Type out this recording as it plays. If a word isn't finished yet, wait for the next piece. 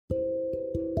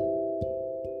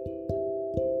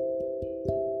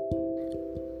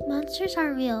Monsters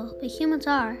aren't real, but humans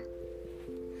are.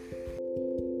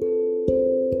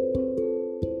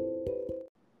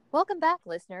 Welcome back,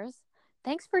 listeners.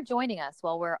 Thanks for joining us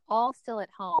while we're all still at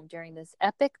home during this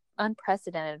epic,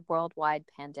 unprecedented worldwide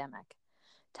pandemic.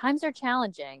 Times are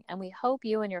challenging, and we hope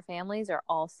you and your families are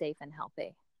all safe and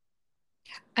healthy.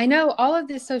 I know all of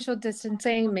this social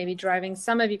distancing may be driving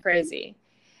some of you crazy.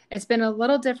 It's been a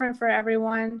little different for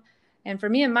everyone. And for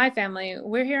me and my family,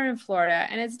 we're here in Florida,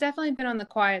 and it's definitely been on the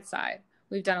quiet side.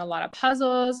 We've done a lot of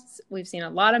puzzles, we've seen a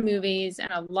lot of movies, and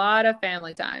a lot of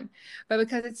family time. But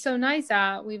because it's so nice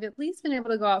out, we've at least been able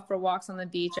to go out for walks on the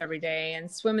beach every day and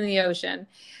swim in the ocean.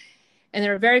 And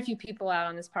there are very few people out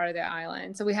on this part of the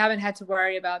island, so we haven't had to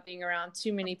worry about being around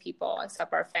too many people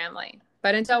except our family.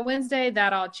 But until Wednesday,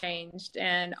 that all changed,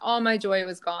 and all my joy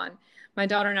was gone. My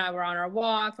daughter and I were on our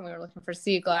walk, and we were looking for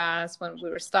sea glass when we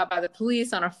were stopped by the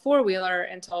police on a four-wheeler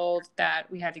and told that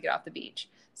we had to get off the beach.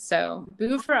 So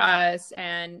boo for us,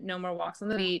 and no more walks on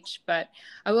the beach. But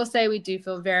I will say we do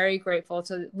feel very grateful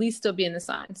to at least still be in the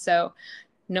sun. So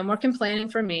no more complaining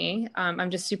for me.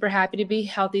 I'm just super happy to be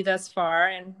healthy thus far,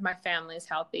 and my family is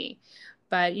healthy.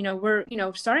 But, we're,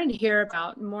 starting to hear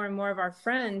about more and more of our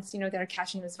friends, that are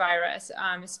catching this virus,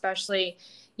 especially,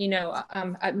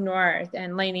 up north.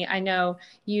 And Lainey, I know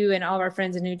you and all of our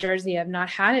friends in New Jersey have not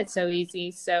had it so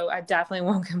easy, so I definitely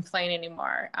won't complain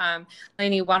anymore.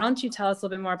 Lainey, why don't you tell us a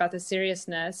little bit more about the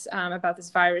seriousness about this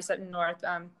virus up north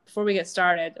before we get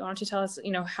started? Why don't you tell us,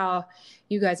 how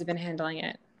you guys have been handling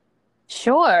it?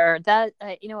 Sure. That,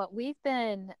 what we've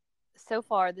been so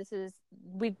far,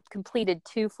 we've completed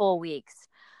 2 full weeks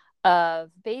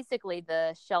of basically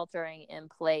the sheltering in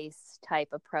place type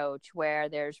approach where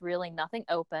there's really nothing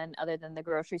open other than the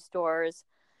grocery stores,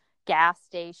 gas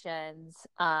stations.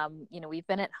 We've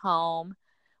been at home.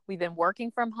 We've been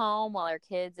working from home while our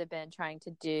kids have been trying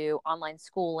to do online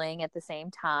schooling at the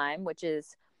same time, which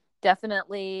is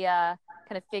definitely kind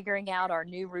of figuring out our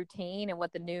new routine and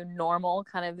what the new normal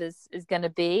kind of is going to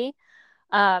be.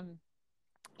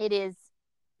 It is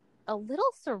a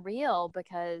little surreal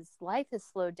because life has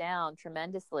slowed down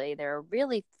tremendously. There are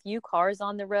really few cars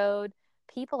on the road.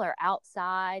 People are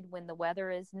outside when the weather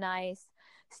is nice,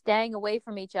 staying away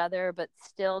from each other, but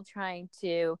still trying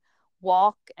to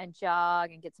walk and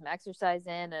jog and get some exercise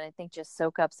in, and I think just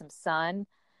soak up some sun.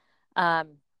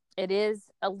 It is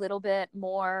a little bit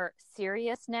more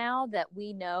serious now that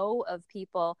we know of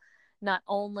people not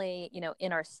only,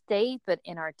 in our state, but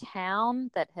in our town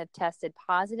that have tested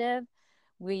positive.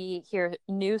 We hear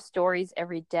news stories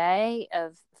every day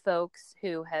of folks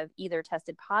who have either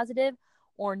tested positive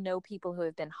or know people who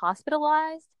have been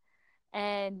hospitalized.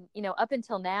 And, up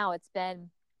until now, it's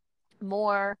been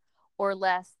more or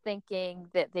less thinking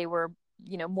that they were,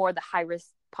 more the high risk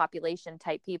population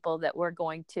type people that were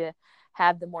going to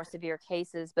have the more severe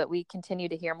cases. But we continue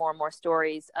to hear more and more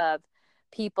stories of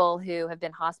people who have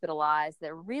been hospitalized that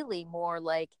are really more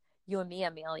like you and me,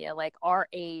 Amelia, like our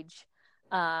age,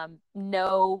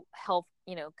 no health,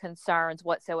 concerns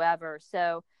whatsoever.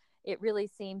 So it really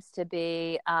seems to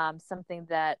be something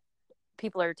that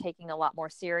people are taking a lot more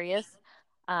serious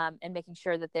and making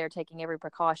sure that they're taking every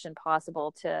precaution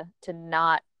possible to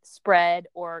not spread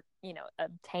or,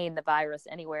 obtain the virus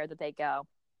anywhere that they go.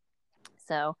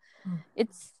 So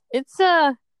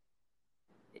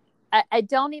I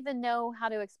don't even know how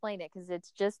to explain it because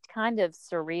it's just kind of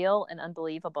surreal and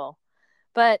unbelievable.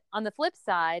 But on the flip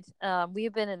side,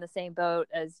 we've been in the same boat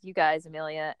as you guys,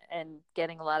 Amelia, and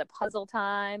getting a lot of puzzle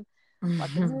time,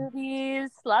 lots of movies,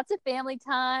 lots of family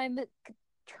time,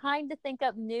 trying to think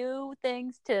up new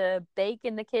things to bake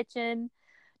in the kitchen,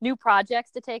 new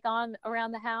projects to take on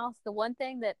around the house. The one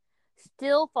thing that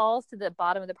still falls to the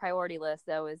bottom of the priority list,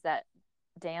 though, is that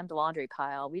damned laundry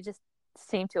pile. We just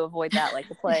seem to avoid that like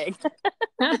the plague.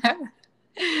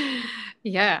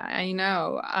 Yeah, I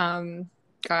know.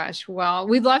 Gosh, well,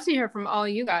 we'd love to hear from all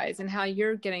you guys and how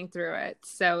you're getting through it.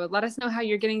 So let us know how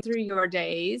you're getting through your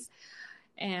days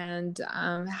and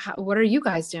what are you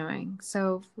guys doing?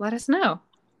 So let us know.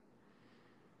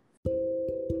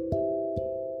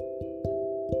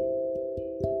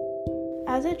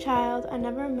 As a child, I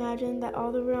never imagined that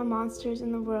all the real monsters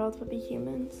in the world would be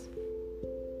humans.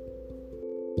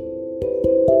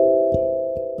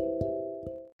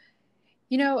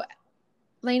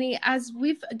 Lainey, as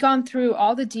we've gone through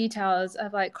all the details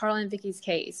of like Carla and Vicky's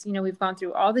case, we've gone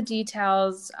through all the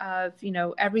details of,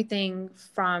 everything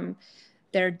from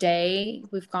their day.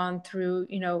 We've gone through,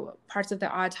 parts of the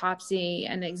autopsy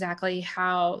and exactly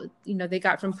how, they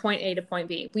got from point A to point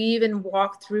B. We even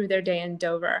walked through their day in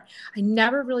Dover. I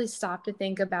never really stopped to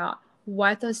think about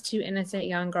what those two innocent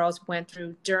young girls went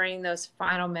through during those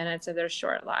final minutes of their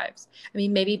short lives. I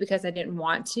mean, maybe because I didn't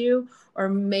want to, or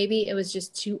maybe it was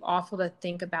just too awful to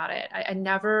think about it. I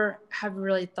never have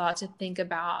really thought to think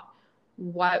about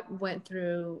what went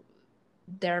through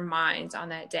their minds on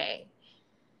that day.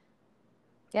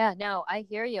 Yeah, no, I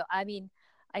hear you. I mean,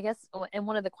 I guess, and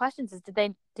one of the questions is,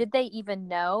 did they even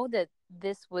know that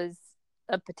this was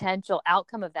a potential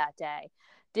outcome of that day?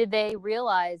 Did they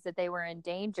realize that they were in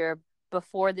danger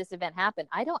before this event happened?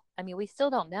 We still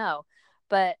don't know,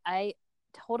 but I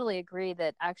totally agree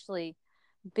that actually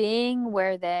being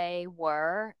where they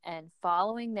were and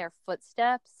following their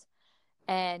footsteps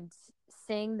and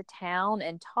seeing the town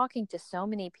and talking to so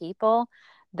many people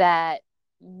that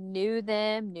knew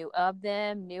them, knew of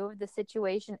the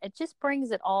situation, it just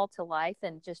brings it all to life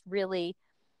and just really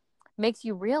makes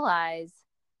you realize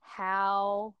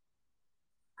how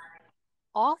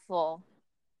awful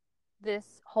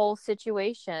this whole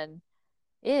situation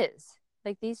is.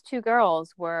 Like, these two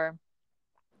girls were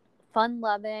fun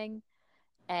loving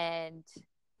and,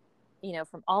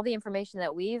 from all the information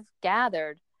that we've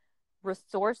gathered,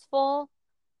 resourceful,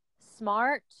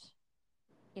 smart,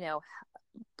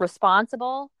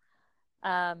 responsible.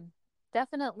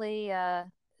 Definitely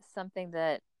something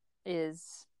that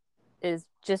is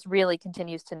just really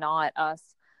continues to gnaw at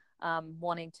us,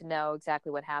 wanting to know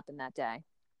exactly what happened that day.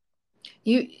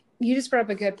 You just brought up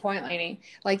a good point, Lainey.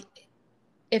 Like,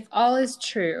 if all is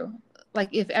true, like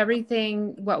if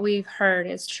everything what we've heard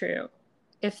is true,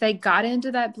 if they got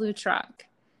into that blue truck,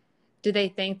 did they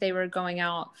think they were going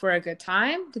out for a good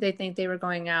time? Did they think they were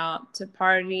going out to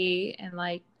party and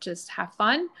like just have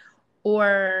fun?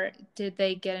 Or did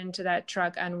they get into that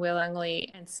truck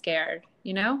unwillingly and scared?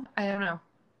 I don't know.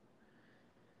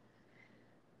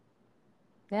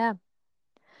 Yeah.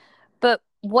 But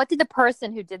what did the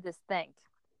person who did this think?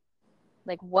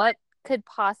 Like, what could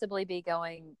possibly be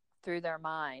going through their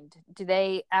mind? Do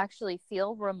they actually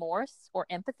feel remorse or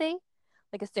empathy?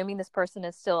 Like, assuming this person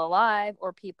is still alive,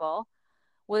 or people.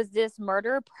 Was this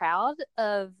murderer proud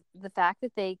of the fact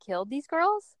that they killed these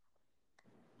girls?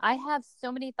 I have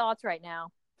so many thoughts right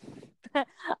now.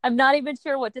 I'm not even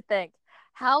sure what to think.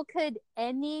 How could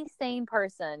any sane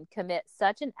person commit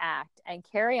such an act and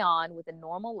carry on with a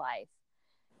normal life,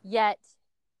 yet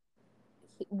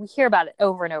we hear about it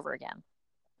over and over again?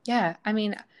 Yeah,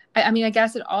 I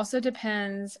guess it also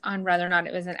depends on whether or not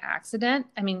it was an accident.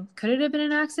 I mean, could it have been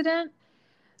an accident?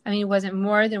 I mean, was it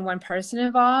more than one person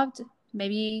involved?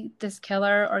 Maybe this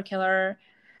killer or killers,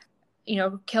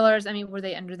 were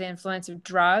they under the influence of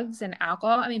drugs and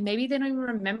alcohol? I mean, maybe they don't even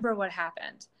remember what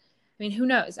happened. I mean, who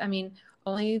knows? I mean,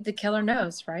 only the killer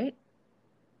knows, right?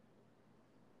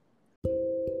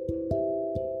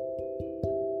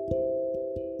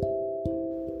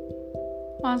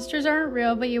 Monsters aren't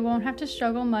real, but you won't have to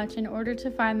struggle much in order to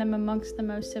find them amongst the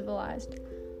most civilized.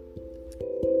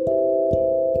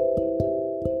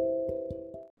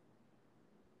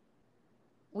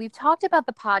 We've talked about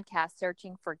the podcast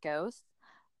Searching for Ghosts.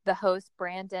 The host,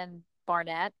 Brandon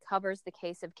Barnett, covers the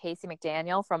case of Casey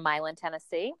McDaniel from Milan,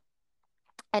 Tennessee.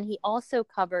 And he also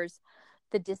covers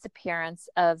the disappearance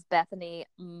of Bethany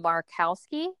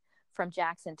Markowski from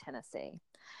Jackson, Tennessee.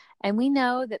 And we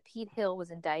know that Pete Hill was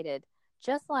indicted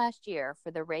just last year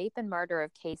for the rape and murder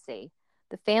of Casey.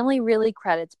 The family really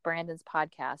credits Brandon's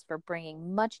podcast for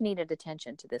bringing much needed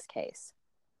attention to this case.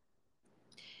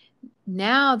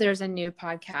 Now there's a new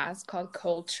podcast called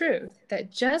Cold Truth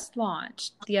that just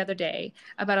launched the other day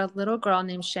about a little girl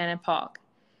named Shannon Polk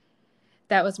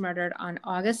that was murdered on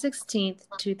August 16th,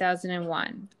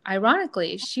 2001.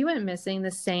 Ironically, she went missing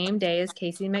the same day as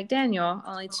Casey McDaniel,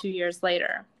 only 2 years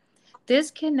later.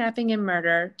 This kidnapping and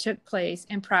murder took place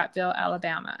in Prattville,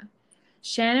 Alabama.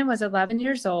 Shannon was 11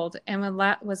 years old and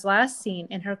was last seen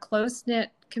in her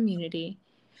close-knit community.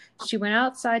 She went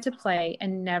outside to play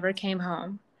and never came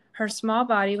home. Her small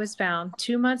body was found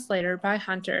 2 months later by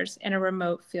hunters in a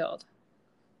remote field.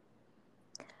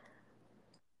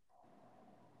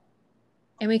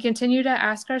 And we continue to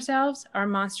ask ourselves, are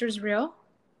monsters real?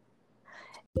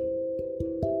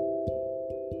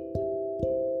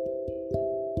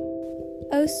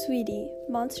 Oh, sweetie,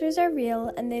 monsters are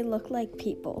real and they look like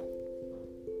people.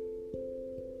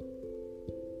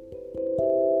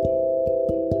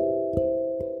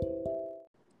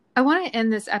 I want to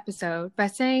end this episode by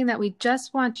saying that we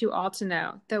just want you all to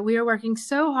know that we are working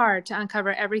so hard to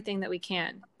uncover everything that we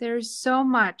can. There is so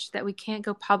much that we can't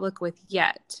go public with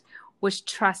yet, which,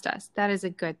 trust us, that is a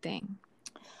good thing.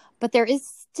 But there is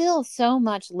still so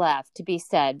much left to be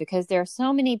said because there are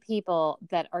so many people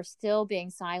that are still being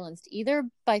silenced either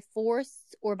by force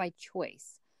or by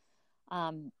choice.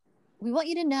 we want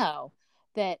you to know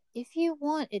that if you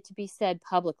want it to be said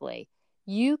publicly,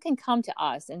 you can come to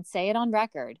us and say it on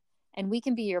record, and we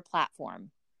can be your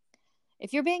platform.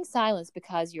 If you're being silenced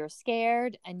because you're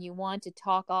scared and you want to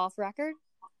talk off record,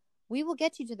 we will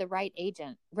get you to the right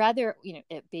agent. Rather,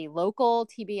 it be local,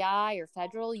 TBI, or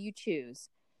federal, you choose.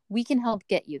 We can help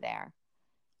get you there.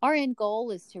 Our end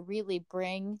goal is to really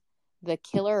bring the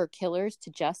killer or killers to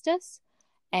justice,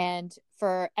 and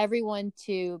for everyone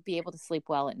to be able to sleep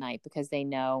well at night because they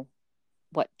know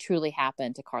what truly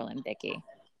happened to Carla and Vicky.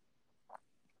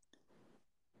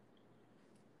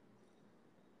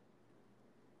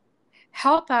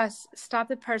 Help us stop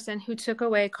the person who took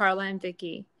away Carla and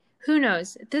Vicky. Who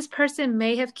knows? This person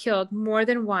may have killed more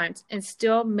than once and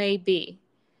still may be.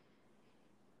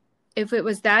 If it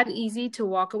was that easy to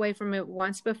walk away from it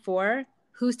once before,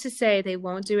 who's to say they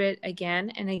won't do it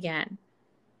again and again?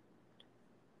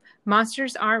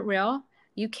 Monsters aren't real.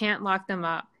 You can't lock them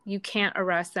up. You can't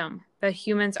arrest them. But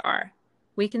humans are.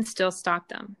 We can still stop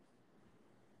them.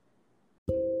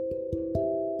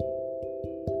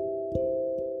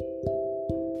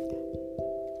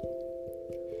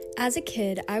 As a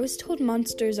kid, I was told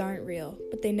monsters aren't real,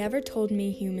 but they never told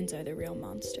me humans are the real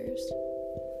monsters.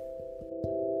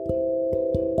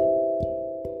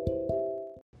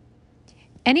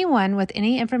 Anyone with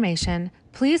any information,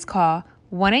 please call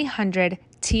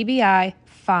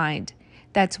 1-800-TBI-FIND.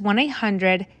 That's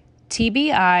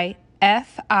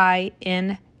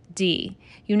 1-800-TBI-FIND.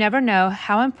 You never know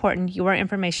how important your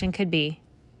information could be.